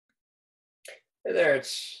Hey there,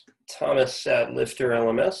 it's Thomas at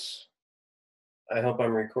LifterLMS. I hope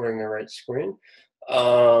I'm recording the right screen.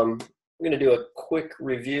 I'm going to do a quick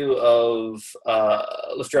review of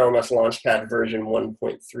LifterLMS LaunchPad version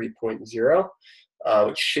 1.3.0,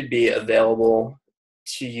 which should be available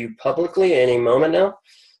to you publicly any moment now.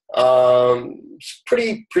 It's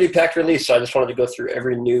pretty packed release, so I just wanted to go through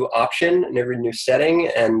every new option and every new setting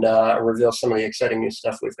and reveal some of the exciting new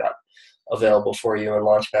stuff we've got available for you in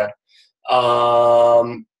LaunchPad.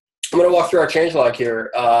 I'm going to walk through our changelog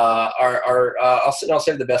here. I'll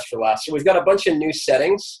save the best for last. So we've got a bunch of new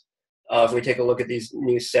settings. If we take a look at these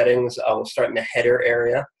new settings, we'll start in the header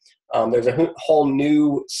area. There's a whole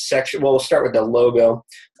new section. Well, we'll start with the logo.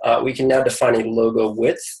 We can now define a logo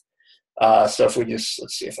width. So if we just,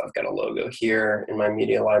 let's see if I've got a logo here in my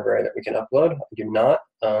media library that we can upload. I do not.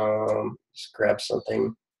 Just grab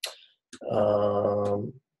something.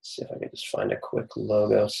 See if I can just find a quick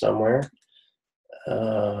logo somewhere.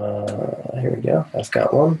 Here we go. I've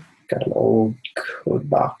got one. Got an old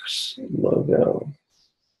Codebox logo.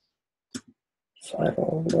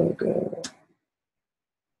 Final logo.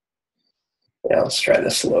 Yeah, let's try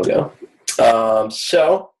this logo.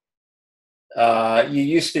 You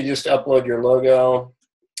used to just upload your logo,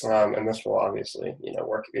 and this will obviously,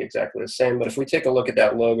 work exactly the same. But if we take a look at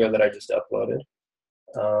that logo that I just uploaded,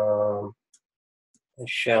 and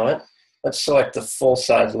show it. Let's select the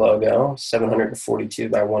full-size logo, 742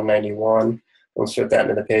 by 191. We'll insert that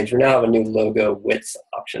into the page. We now have a new logo width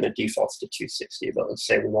option. It defaults to 260, but let's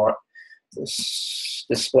say we want this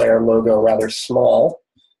display our logo rather small.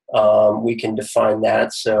 We can define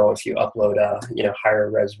that. So if you upload a higher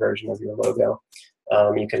res version of your logo,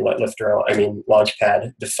 you can let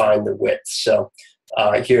LaunchPad define the width. So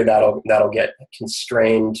here that'll get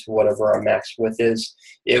constrained to whatever our max width is.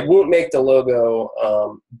 It won't make the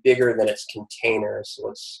logo bigger than its container. So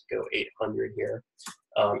let's go 800 here.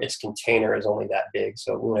 Its container is only that big,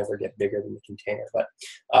 so it won't ever get bigger than the container. But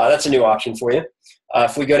that's a new option for you.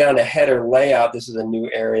 If we go down to header layout, this is a new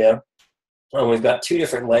area. We've got two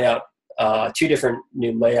different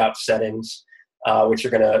new layout settings, which are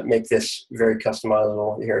going to make this very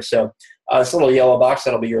customizable here. So this little yellow box,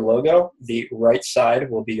 that'll be your logo. The right side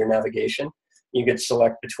will be your navigation. You could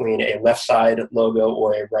select between a left side logo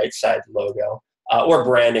or a right side logo, or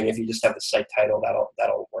branding. If you just have the site title,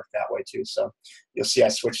 that'll work that way too. So you'll see I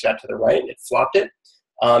switched that to the right. It flopped it.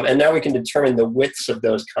 And now we can determine the widths of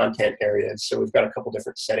those content areas. So we've got a couple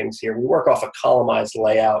different settings here. We work off a columnized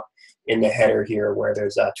layout in the header here where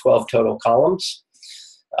there's 12 total columns.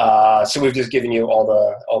 So we've just given you all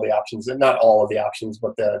the options, and not all of the options,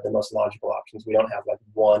 but the most logical options. We don't have like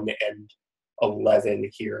 1 and 11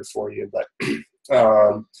 here for you, but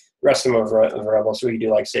the rest of them are available. So we can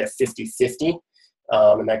do like say a 50-50,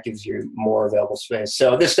 and that gives you more available space.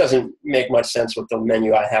 So this doesn't make much sense with the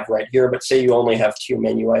menu I have right here, but say you only have 2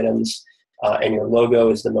 menu items, and your logo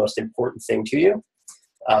is the most important thing to you.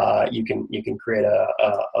 You can create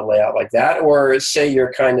a layout like that, or say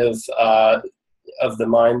you're kind of the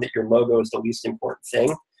mind that your logo is the least important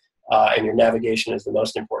thing, and your navigation is the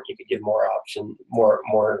most important. You could give more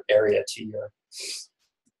area to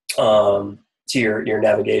your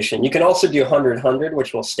navigation. You can also do 100-100,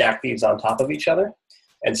 which will stack these on top of each other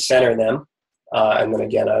and center them. And then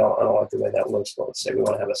again, I don't like the way that looks, but let's say we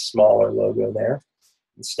want to have a smaller logo there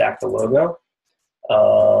and stack the logo.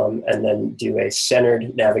 And then do a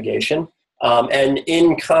centered navigation. And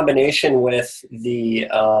in combination with the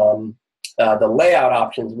layout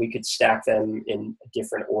options, we could stack them in a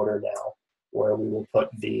different order now, where we will put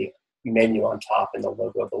the menu on top and the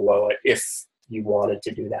logo below it if you wanted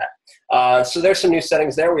to do that. So there's some new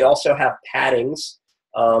settings there. We also have paddings.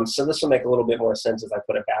 So this will make a little bit more sense if I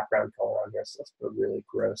put a background color on here. So let's put a really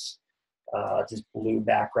gross, just blue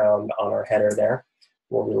background on our header there.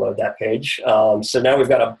 We'll reload that page. So now we've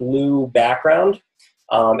got a blue background.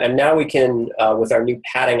 And now we can, with our new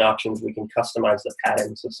padding options, we can customize the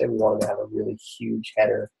padding. So say we wanted to have a really huge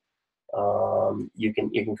header. You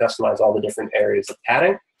can customize all the different areas of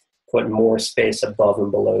padding, put more space above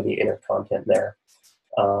and below the inner content there.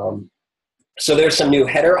 So there's some new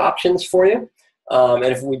header options for you. And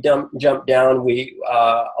if we jump down,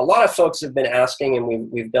 a lot of folks have been asking,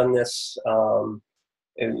 and we've done this.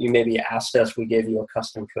 You maybe asked us, we gave you a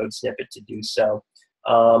custom code snippet to do so.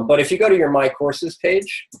 But if you go to your My Courses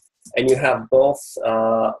page and you have both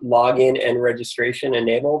login and registration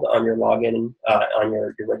enabled on your login on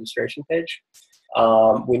your registration page,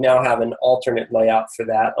 we now have an alternate layout for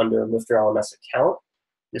that under LifterLMS account.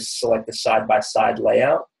 Just select the side-by-side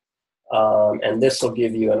layout. And this will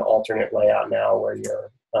give you an alternate layout now where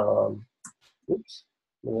you're, oops,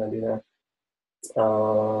 what did I do there?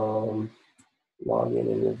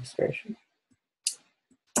 login and registration.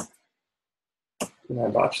 And I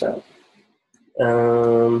botched that.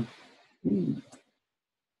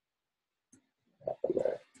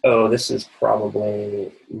 Oh, this is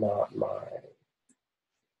probably not my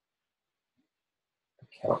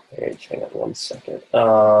account page. Hang on 1 second.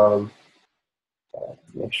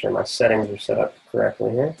 Make sure my settings are set up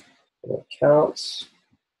correctly here. Accounts.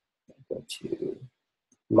 Go to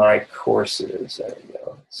my courses. There we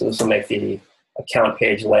go. So this will make the account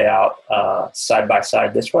page layout side by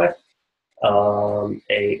side this way.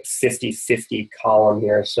 A 50-50 column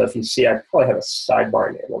here. So if you see, I probably have a sidebar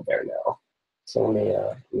enabled there now. So let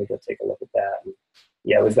me go take a look at that. And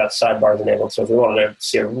yeah, we've got sidebars enabled. So if we wanted to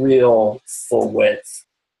see a real full width,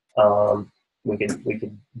 we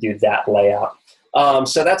could do that layout.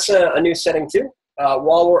 So that's a new setting too.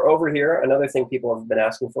 While we're over here, another thing people have been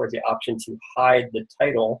asking for is the option to hide the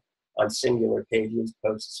title on singular pages,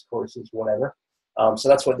 posts, courses, whatever. So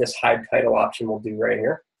that's what this hide title option will do right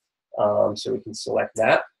here. So we can select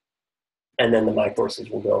that, and then the My Courses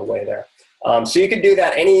will go away there. So you could do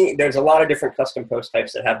that. There's a lot of different custom post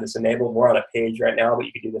types that have this enabled. We're on a page right now, but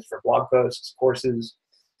you could do this for blog posts, courses,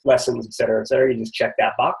 lessons, et cetera, et cetera. You just check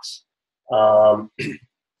that box,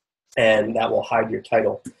 and that will hide your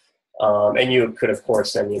title. And you could, of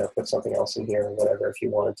course, then put something else in here or whatever if you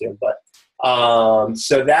wanted to. But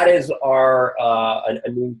so that is our a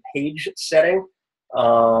new page setting.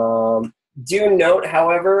 Do note,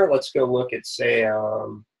 however, let's go look at, say, I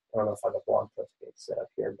don't know if I have a blog post page set up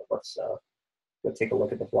here, but let's go take a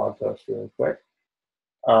look at the blog post really quick.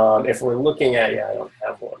 If we're looking at, I don't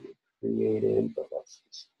have one created, but let's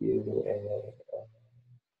just do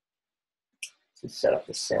to set up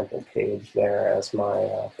the sample page there as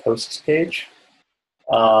my posts page.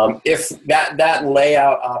 If that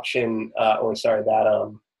layout option, or sorry, that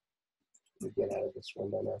let me get out of this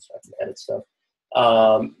window now so I can edit stuff.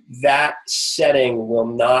 That setting will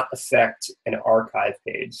not affect an archive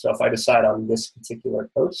page. So if I decide on this particular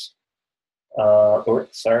post, or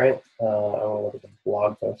sorry, I want to look at the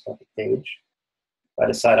blog post, not the page. If I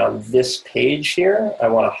decide on this page here, I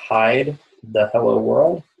want to hide the Hello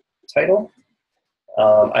World title.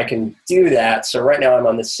 I can do that. So right now I'm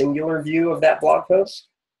on the singular view of that blog post,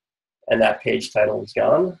 and that page title is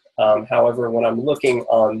gone. However, when I'm looking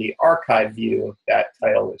on the archive view, that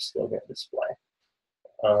title is still going to display.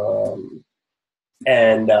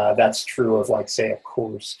 And that's true of, like, say, a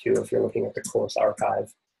course too. If you're looking at the course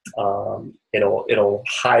archive, it'll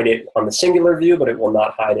hide it on the singular view, but it will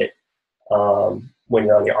not hide it when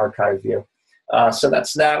you're on the archive view. So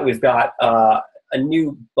that's that. We've got a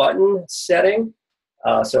new button setting.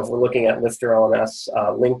 So if we're looking at LifterLMS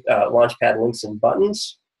LaunchPad links and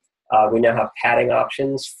buttons, we now have padding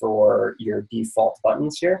options for your default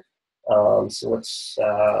buttons here. So let's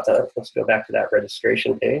go back to that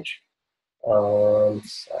registration page.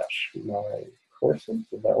 Slash my courses.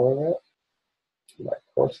 Is that where we're at? My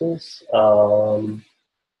courses.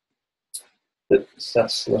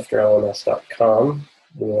 That's LifterLMS.com.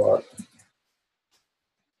 We want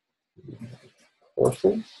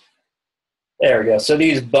courses. There we go. So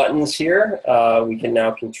these buttons here, we can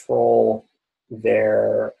now control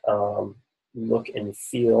their look and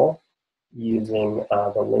feel using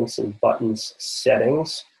the links and buttons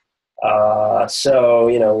settings. So,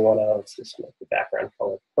 we want to, let's just make the background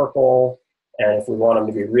color purple. And if we want them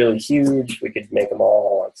to be really huge, we could make them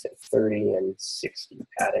all, let's say, 30 and 60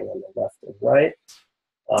 padding on the left and right.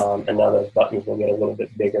 And now those buttons will get a little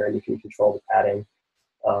bit bigger, and you can control the padding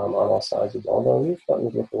on all sizes. Although these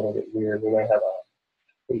buttons look a little bit weird. We might have a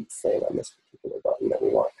weight thing on this particular button that we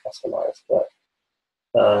want customized. But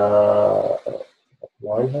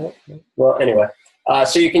line height? Well, anyway.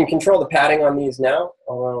 So you can control the padding on these now.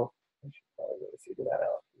 Although I should probably really figure that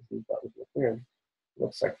out. These buttons look weird.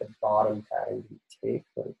 Looks like the bottom padding didn't take,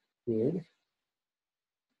 but it did.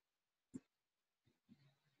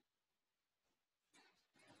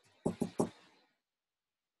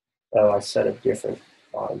 Oh, I set a different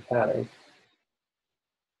bottom padding.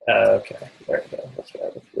 Okay, there we go. That's why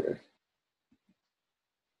it looks weird.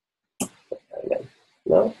 Again.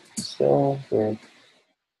 No, still weird.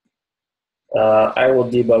 I will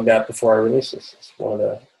debug that before I release this. It's one of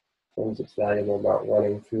the things that's valuable about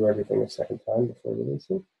running through everything a second time before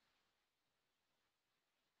releasing.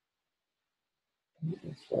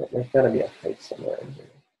 So there's got to be a height somewhere in here.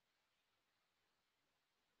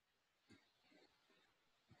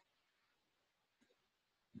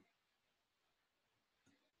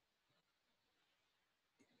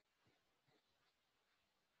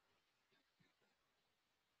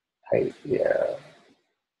 Height, yeah.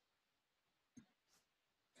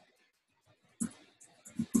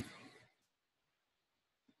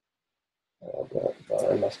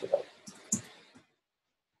 LifterLMS development.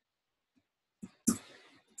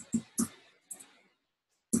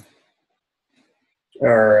 All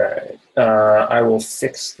right, I will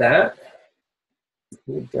fix that.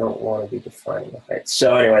 We don't want to be defining the height.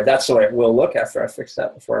 So anyway, that's the way it will look after I fix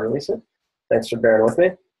that before I release it. Thanks for bearing with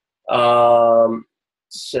me.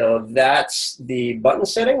 So that's the button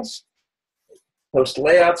settings. Post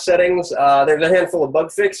layout settings. There's a handful of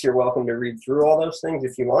bug fix. You're welcome to read through all those things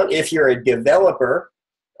if you want. If you're a developer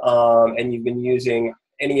and you've been using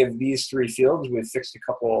any of these three fields, we've fixed a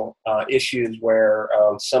couple issues where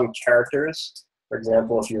some characters, for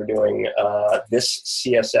example, if you're doing this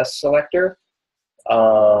CSS selector,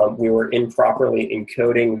 we were improperly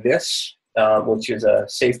encoding this, which is a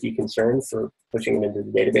safety concern for pushing it into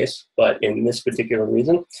the database. But in this particular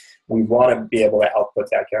reason, we want to be able to output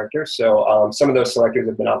that character. So some of those selectors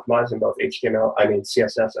have been optimized in both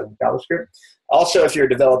CSS and JavaScript. Also, if you're a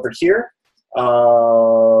developer here,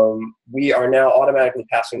 we are now automatically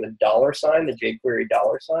passing the $, the jQuery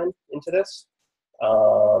 $, into this.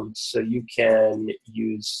 So you can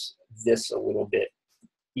use this a little bit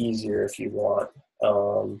easier if you want.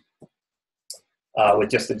 With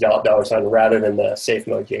just the $, rather than the safe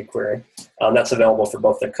mode jQuery. That's available for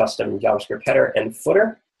both the custom JavaScript header and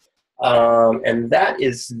footer. And that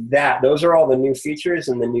is that. Those are all the new features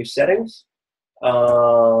and the new settings.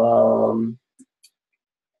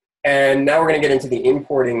 And now we're going to get into the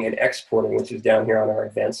importing and exporting, which is down here on our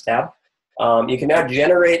advanced tab. You can now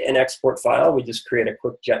generate an export file. We just create a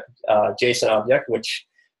quick JSON object, which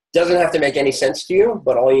doesn't have to make any sense to you,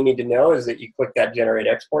 but all you need to know is that you click that Generate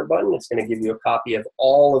Export button. It's going to give you a copy of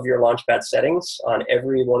all of your LaunchPad settings on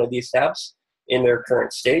every one of these tabs in their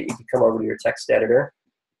current state. You can come over to your text editor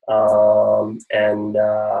let's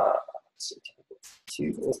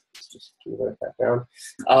just keep it back down.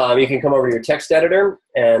 You can come over to your text editor,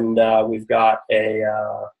 and we've got a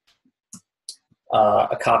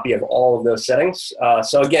copy of all of those settings.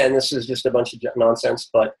 So again, this is just a bunch of nonsense,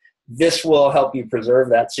 but this will help you preserve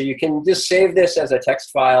that. So you can just save this as a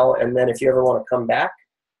text file, and then if you ever want to come back,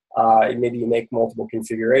 maybe you make multiple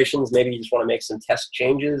configurations, maybe you just want to make some test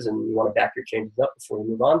changes and you want to back your changes up before you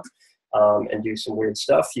move on and do some weird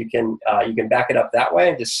stuff, you can back it up that way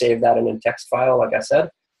and just save that in a text file, like I said.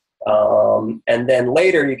 And then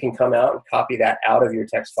later you can come out and copy that out of your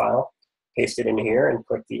text file, paste it in here, and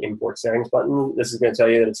click the Import Settings button. This is going to tell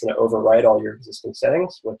you that it's going to overwrite all your existing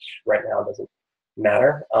settings, which right now doesn't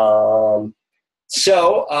matter.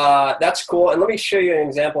 So that's cool. And let me show you an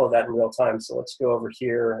example of that in real time. So let's go over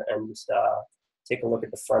here and just take a look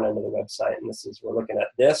at the front end of the website. And this is, we're looking at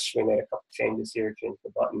this. We made a couple changes here, changed the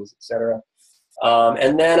buttons, etc.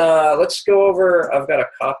 And then let's go over, I've got a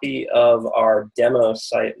copy of our demo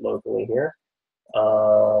site locally here.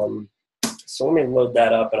 So let me load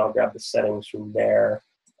that up and I'll grab the settings from there.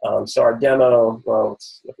 So our demo, well,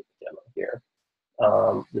 let's look at the demo here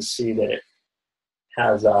to see that it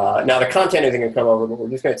has, now the content isn't going to come over, but we're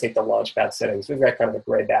just going to take the LaunchPad settings. We've got kind of a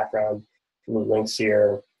gray background from the links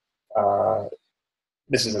here.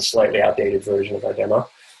 This is a slightly outdated version of our demo.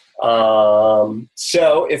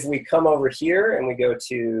 So if we come over here and we go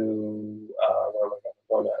to, where am I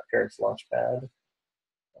going to Appearance LaunchPad,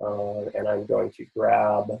 and I'm going to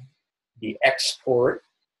grab the export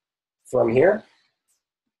from here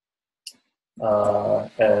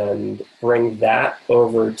and bring that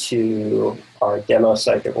over to our demo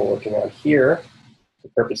site that we're looking at here for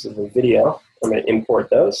purposes of the video. I'm going to import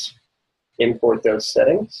those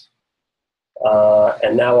settings.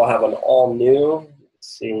 And now we'll have an all new, let's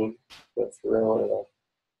see, go through and it'll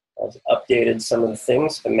has updated some of the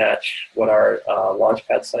things to match what our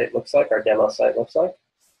LaunchPad site looks like, our demo site looks like.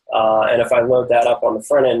 And if I load that up on the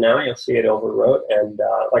front end now, you'll see it overwrote. And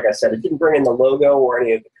like I said, it didn't bring in the logo or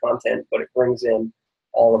any of the content, but it brings in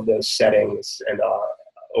all of those settings and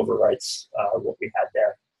overwrites what we had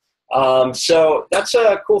there. So that's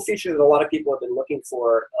a cool feature that a lot of people have been looking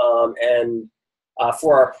for.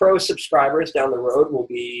 For our pro subscribers down the road, we'll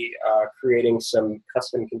be creating some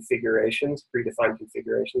custom configurations, predefined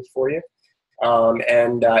configurations for you.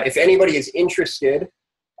 If anybody is interested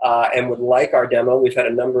and would like our demo, we've had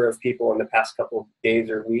a number of people in the past couple of days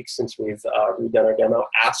or weeks since we've redone our demo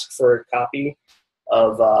ask for a copy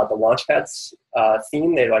of the LaunchPad's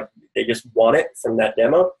theme. They just want it from that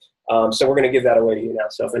demo. So we're going to give that away to you now.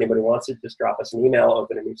 So if anybody wants it, just drop us an email,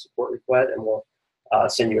 open a new support request, and we'll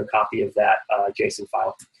send you a copy of that JSON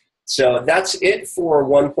file. So that's it for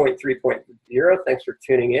 1.3.0. Thanks for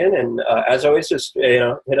tuning in. And as always, just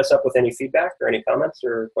hit us up with any feedback or any comments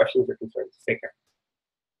or questions or concerns. Take care.